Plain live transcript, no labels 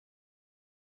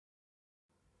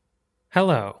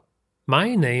Hello,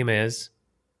 my name is...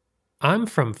 I'm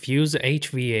from Fuse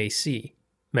HVAC.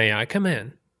 May I come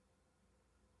in?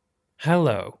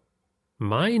 Hello,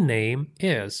 my name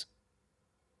is...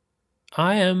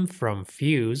 I am from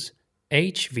Fuse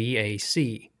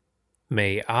HVAC.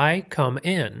 May I come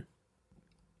in?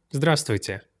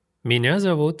 Здравствуйте, меня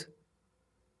зовут...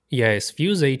 Я из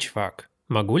Fuse HVAC.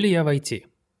 Могу ли я войти?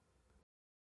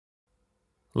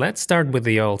 Let's start with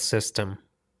the old system.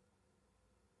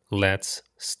 Let's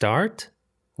start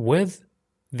with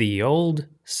the old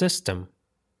system.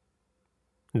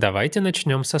 Давайте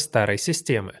начнем со старой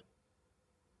системы.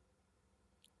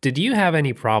 Did you have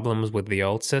any problems with the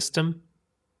old system?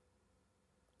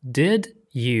 Did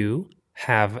you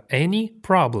have any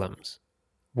problems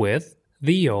with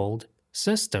the old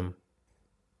system?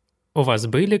 У вас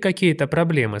были какие-то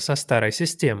проблемы со старой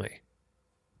системой?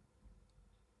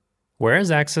 Where is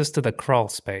access to the crawl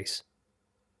space?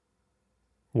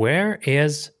 Where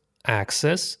is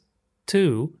access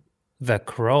to the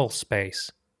crawl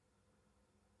space?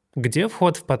 Где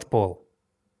вход в подпол?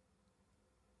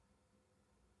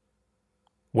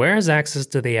 Where is access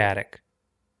to the attic?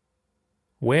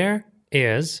 Where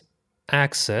is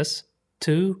access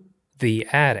to the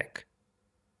attic?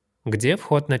 Где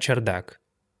вход на чердак?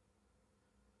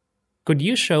 Could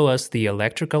you show us the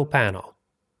electrical panel?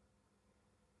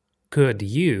 Could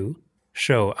you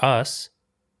show us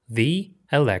the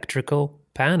electrical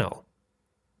panel?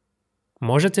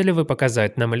 Можете ли вы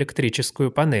показать нам электрическую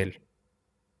панель?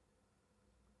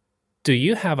 Do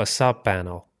you have a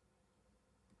sub-panel?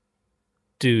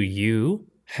 Do you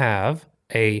have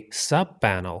a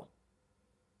sub-panel?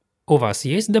 У вас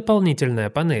есть дополнительная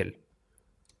панель?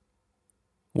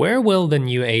 Where will the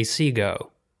new AC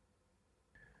go?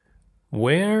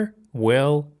 Where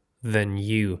will the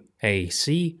new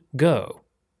AC go?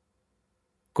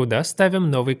 Куда ставим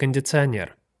новый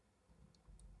кондиционер?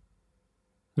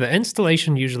 The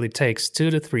installation usually takes 2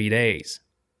 to 3 days.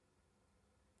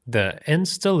 The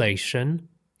installation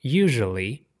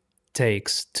usually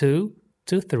takes 2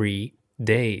 to 3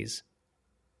 days.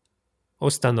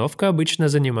 Установка обычно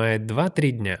занимает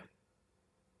 2-3 дня.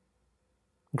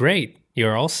 Great,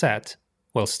 you're all set.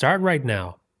 We'll start right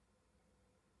now.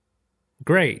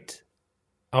 Great,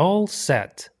 all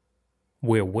set.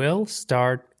 We will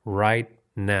start right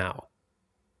now.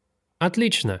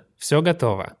 Отлично, все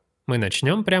готово. Мы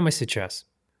начнем прямо сейчас.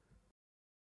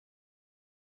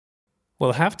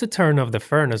 We'll have to turn off the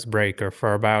furnace breaker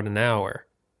for about an hour.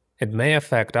 It may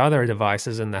affect other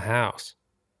devices in the house.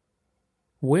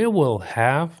 We will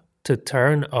have to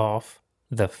turn off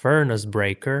the furnace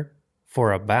breaker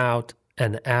for about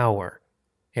an hour.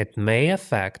 It may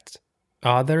affect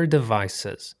other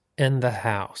devices in the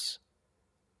house.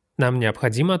 Нам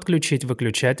необходимо отключить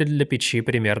выключатель для печи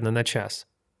примерно на час.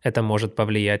 Это может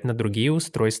повлиять на другие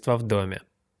устройства в доме.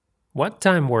 What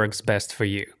time works best for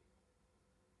you?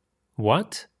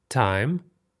 What time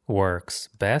works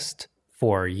best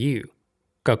for you?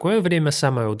 Какое время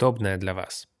самое удобное для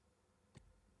вас?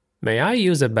 May I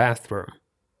use a bathroom?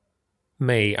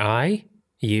 May I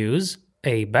use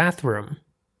a bathroom?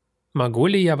 Могу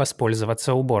ли я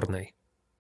воспользоваться уборной?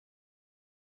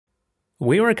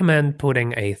 We recommend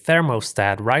putting a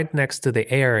thermostat right next to the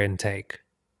air intake.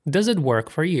 Does it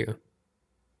work for you?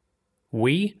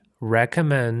 We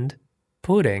recommend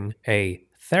putting a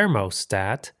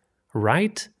thermostat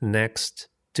right next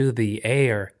to the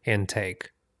air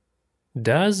intake.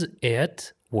 Does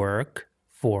it work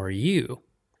for you?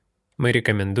 Мы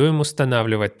рекомендуем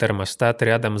устанавливать термостат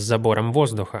рядом с забором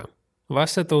воздуха.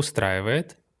 Вас это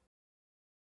устраивает?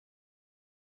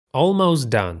 Almost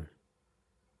done.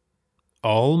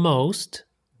 Almost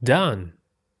done.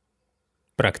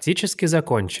 Практически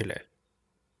закончили.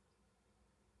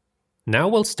 Now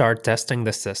we'll start testing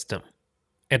the system.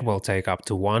 It will take up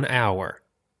to 1 hour.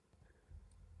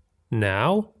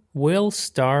 Now we'll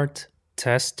start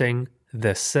testing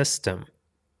the system.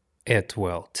 It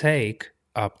will take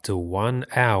up to 1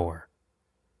 hour.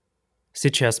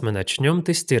 Сейчас мы начнем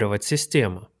тестировать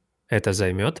систему. Это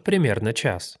займет примерно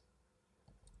час.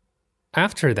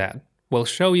 After that, we'll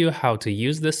show you how to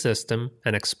use the system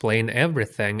and explain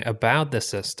everything about the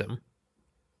system.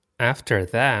 After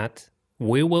that,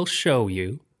 we will show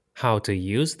you how to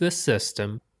use the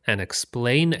system and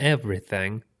explain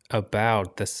everything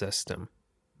about the system.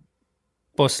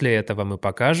 После этого мы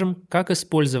покажем, как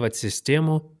использовать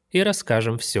систему и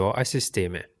расскажем все о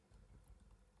системе.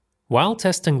 While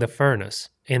testing the furnace,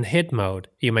 in heat mode,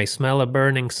 you may smell a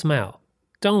burning smell.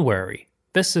 Don't worry,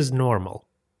 this is normal.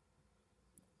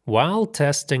 While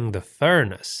testing the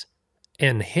furnace,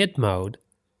 in heat mode,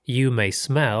 you may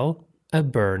smell a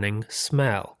burning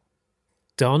smell.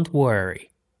 Don't worry.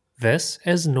 This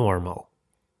is normal.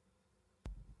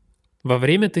 Во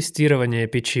время тестирования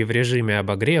печи в режиме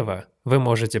обогрева вы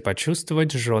можете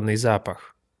почувствовать жжёный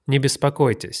запах. Не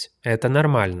беспокойтесь, это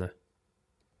нормально.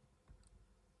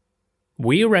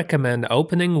 We recommend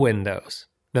opening windows.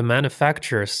 The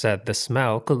manufacturer said the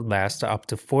smell could last up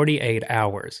to 48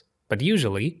 hours, but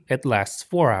usually it lasts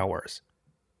 4 hours.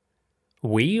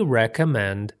 We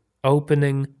recommend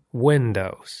opening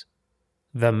windows.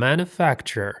 The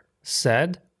manufacturer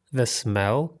said the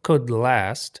smell could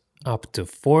last up to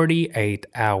 48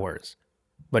 hours,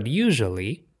 but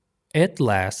usually it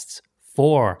lasts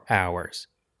 4 hours.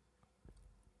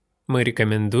 Мы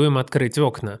рекомендуем открыть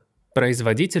окна.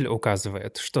 Производитель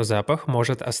указывает, что запах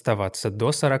может оставаться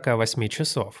до 48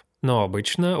 часов, но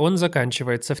обычно он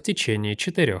заканчивается в течение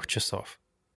 4 часов.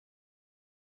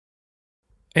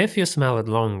 If you smell it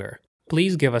longer,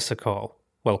 please give us a call.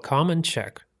 We'll come and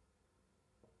check.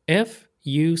 If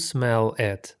you smell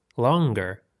it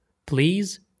longer,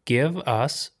 please give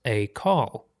us a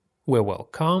call. We will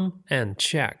come and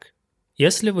check.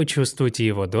 Если вы чувствуете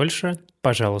его дольше,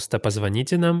 пожалуйста,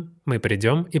 позвоните нам, мы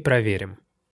придем и проверим.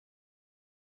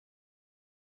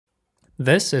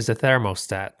 This is a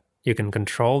thermostat. You can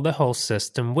control the whole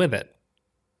system with it.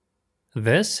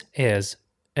 This is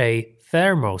a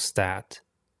thermostat.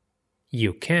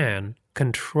 You can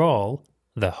control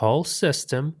the whole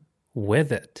system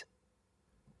with it.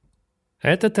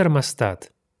 Это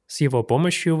термостат. С его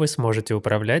помощью вы сможете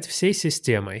управлять всей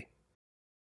системой.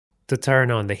 To turn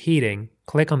on the heating,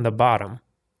 click on the bottom,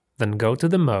 then go to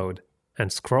the mode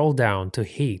and scroll down to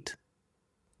heat.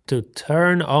 To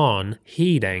turn on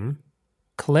heating,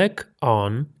 click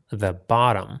on the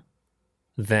bottom,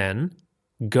 then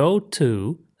go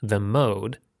to the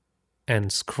mode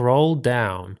and scroll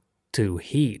down to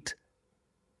heat.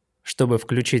 Чтобы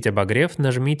включить обогрев,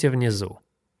 нажмите внизу.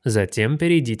 Затем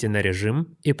перейдите на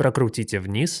режим и прокрутите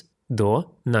вниз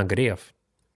до «Нагрев».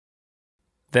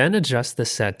 Then adjust the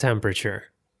set temperature.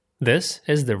 This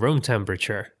is the room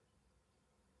temperature.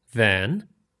 Then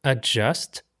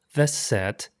adjust the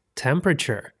set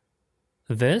temperature.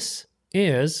 This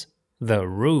is the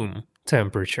room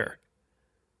temperature.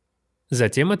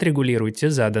 Затем отрегулируйте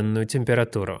заданную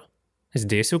температуру.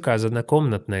 Здесь указана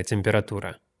комнатная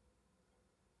температура.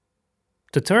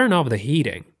 To turn off the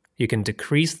heating, you can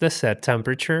decrease the set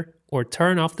temperature or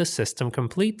turn off the system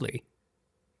completely.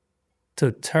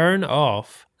 To turn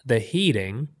off the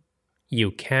heating,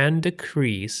 you can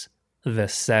decrease the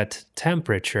set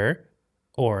temperature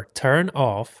or turn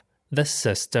off the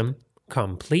system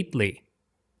completely.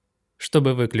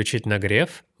 Чтобы выключить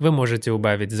нагрев, вы можете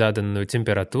убавить заданную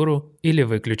температуру или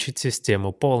выключить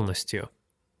систему полностью.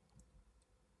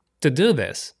 To do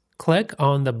this, click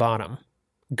on the bottom,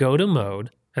 go to Mode,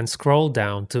 and scroll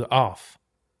down to Off.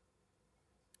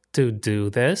 To do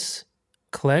this,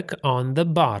 click on the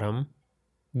bottom,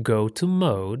 go to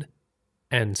Mode,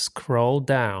 and scroll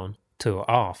down to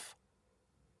Off.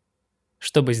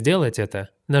 Чтобы сделать это,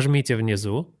 нажмите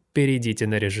внизу, перейдите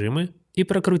на режимы и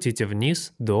прокрутите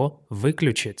вниз до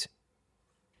 «Выключить».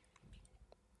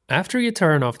 After you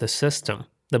turn off the system,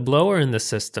 the blower in the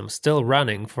system still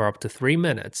running for up to 3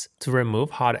 minutes to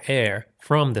remove hot air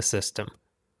from the system.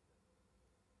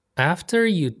 After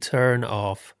you turn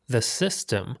off the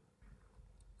system,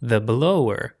 the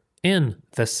blower in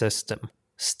the system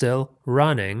still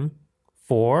running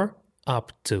for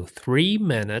up to 3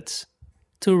 minutes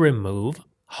to remove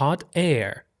hot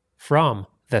air from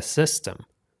the system.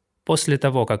 После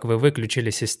того, как вы выключили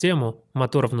систему,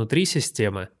 мотор внутри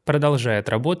системы продолжает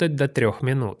работать до 3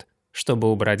 минут, чтобы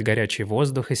убрать горячий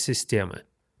воздух из системы.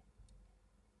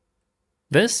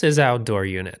 This is outdoor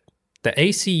unit. The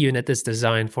AC unit is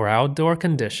designed for outdoor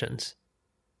conditions.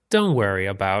 Don't worry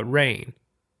about rain.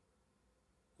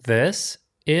 This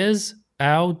is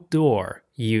outdoor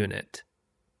unit.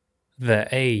 The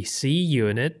AC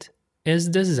unit is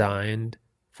designed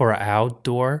for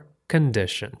outdoor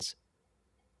conditions.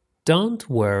 Don't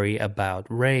worry about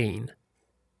rain.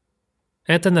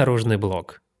 Это наружный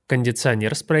блок.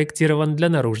 Кондиционер спроектирован для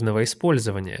наружного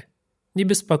использования. Не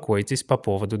беспокойтесь по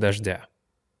поводу дождя.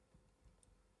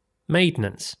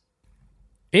 Maintenance.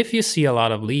 If you see a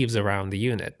lot of leaves around the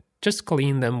unit, just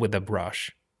clean them with a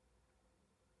brush.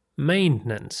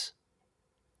 Maintenance.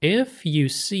 If you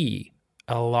see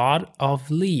a lot of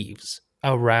leaves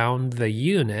around the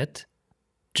unit,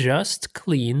 just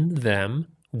clean them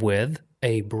with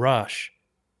a brush.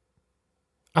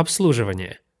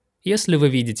 Обслуживание. Если вы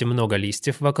видите много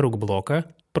листьев вокруг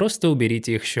блока, просто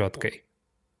уберите их щеткой.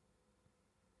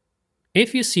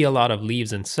 If you see a lot of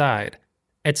leaves inside,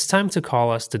 it's time to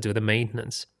call us to do the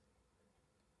maintenance.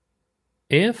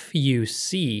 If you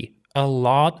see a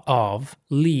lot of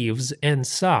leaves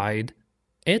inside,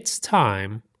 it's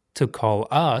time to call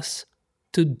us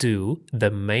to do the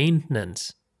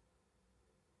maintenance.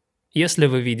 Если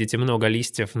вы видите много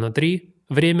листьев внутри,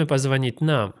 время позвонить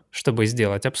нам, чтобы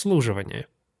сделать обслуживание.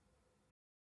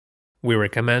 We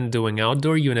recommend doing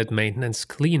outdoor unit maintenance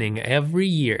cleaning every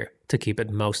year to keep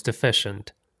it most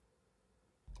efficient.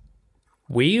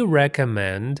 We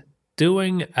recommend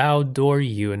doing outdoor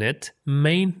unit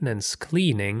maintenance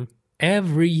cleaning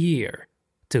every year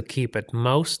to keep it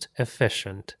most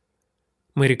efficient.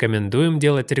 Мы рекомендуем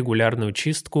делать регулярную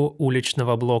чистку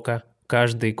уличного блока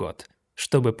каждый год,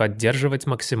 чтобы поддерживать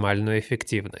максимальную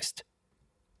эффективность.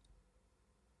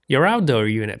 Your outdoor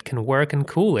unit can work in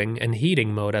cooling and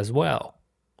heating mode as well.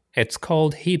 It's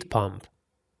called heat pump.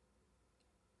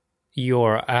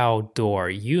 Your outdoor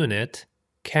unit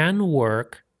can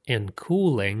work in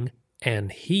cooling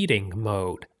and heating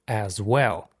mode as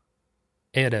well.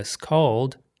 It is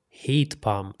called heat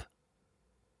pump.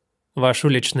 Ваш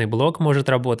уличный блок может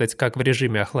работать как в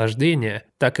режиме охлаждения,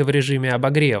 так и в режиме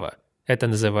обогрева. Это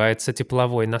называется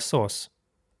тепловой насос.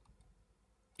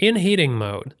 In heating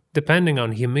mode, depending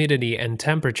on humidity and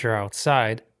temperature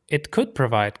outside, it could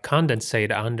provide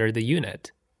condensate under the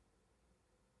unit.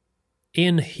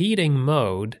 In heating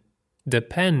mode,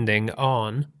 depending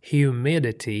on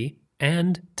humidity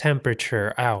and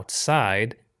temperature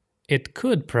outside, it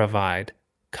could provide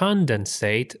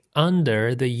condensate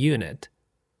under the unit.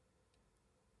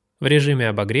 В режиме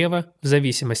обогрева, в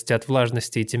зависимости от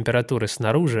влажности и температуры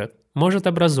снаружи, может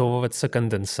образовываться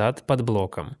конденсат под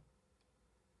блоком.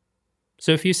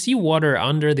 So if you see water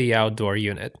under the outdoor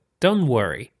unit, don't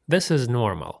worry, this is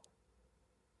normal.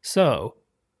 So,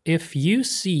 if you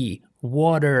see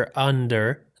water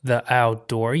under the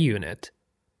outdoor unit,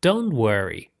 don't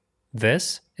worry,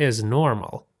 this is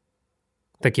normal.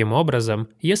 Таким образом,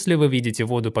 если вы видите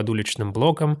воду под уличным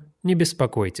блоком, не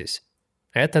беспокойтесь.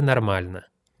 Это нормально.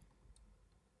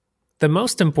 The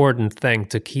most important thing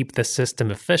to keep the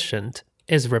system efficient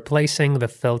is replacing the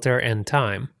filter in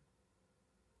time.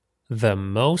 The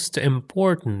most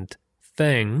important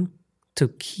thing to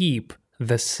keep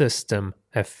the system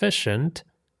efficient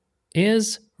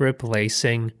is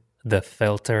replacing the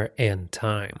filter in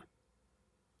time.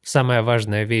 Самая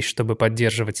важная вещь, чтобы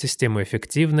поддерживать систему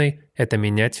эффективной, это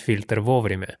менять фильтр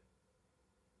вовремя.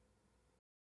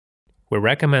 We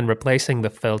recommend replacing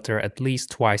the filter at least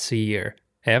twice a year,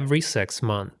 every 6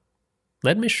 months.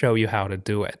 Let me show you how to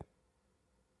do it.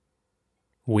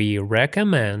 We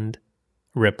recommend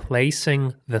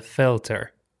replacing the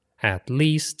filter at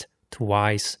least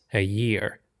twice a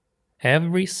year,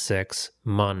 every 6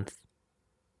 months.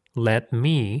 Let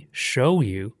me show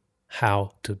you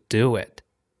how to do it.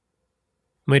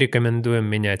 Мы рекомендуем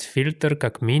менять фильтр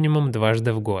как минимум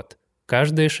дважды в год,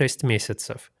 каждые 6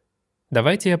 месяцев.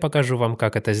 Давайте я покажу вам,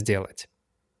 как это сделать.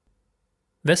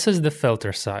 This is the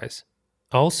filter size.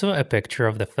 Also, a picture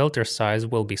of the filter size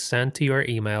will be sent to your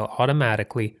email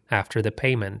automatically after the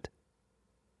payment.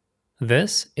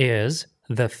 This is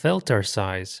the filter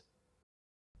size.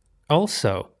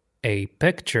 Also, a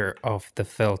picture of the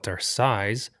filter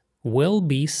size will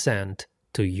be sent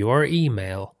to your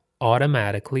email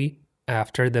automatically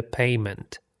after the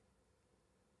payment.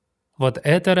 Вот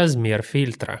это размер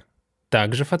фильтра.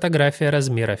 Также фотография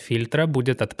размера фильтра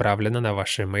будет отправлена на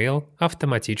ваш email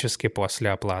автоматически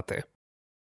после оплаты.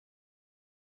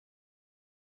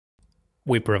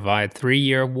 We provide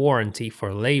 3-year warranty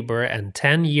for labor and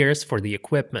 10 years for the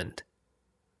equipment.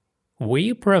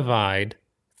 We provide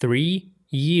 3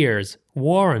 years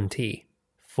warranty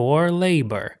for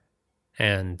labor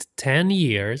and 10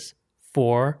 years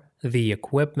for the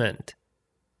equipment.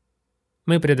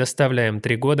 Мы предоставляем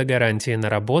 3 года гарантии на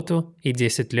работу и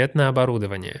 10 лет на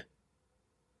оборудование.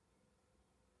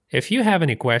 If you have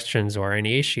any questions or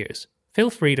any issues, feel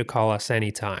free to call us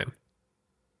anytime.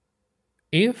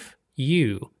 If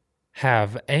you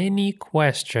have any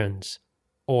questions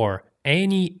or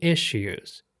any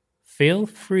issues, feel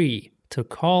free to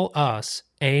call us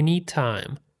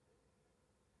anytime.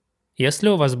 Если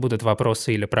у вас будут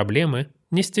вопросы или проблемы,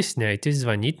 не стесняйтесь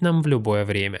звонить нам в любое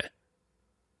время.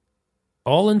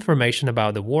 All information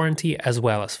about the warranty as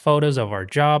well as photos of our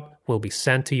job will be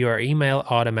sent to your email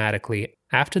automatically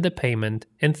after the payment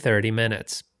in 30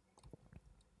 minutes.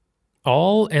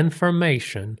 All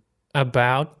information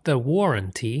about the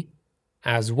warranty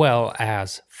as well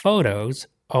as photos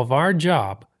of our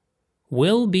job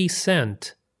will be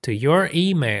sent to your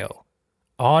email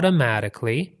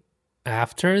automatically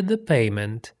after the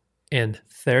payment in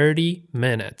 30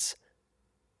 minutes.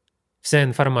 Вся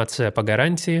информация по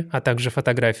гарантии, а также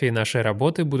фотографии нашей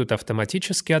работы будут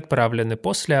автоматически отправлены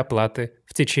после оплаты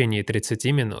в течение 30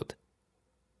 минут.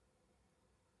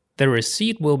 The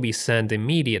receipt will be sent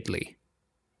immediately.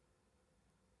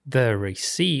 The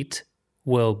receipt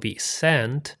will be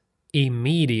sent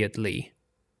immediately.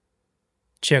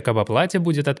 Чек об оплате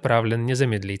будет отправлен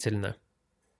незамедлительно.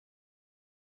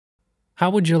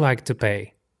 How would you like to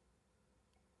pay?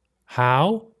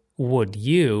 How would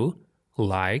you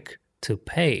like to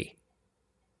pay?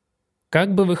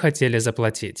 Как бы вы хотели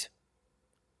заплатить?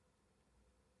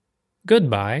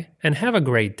 Goodbye and have a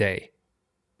great day.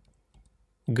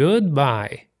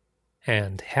 Goodbye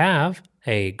and have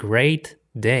a great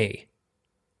day.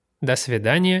 До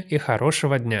свидания и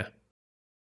хорошего дня.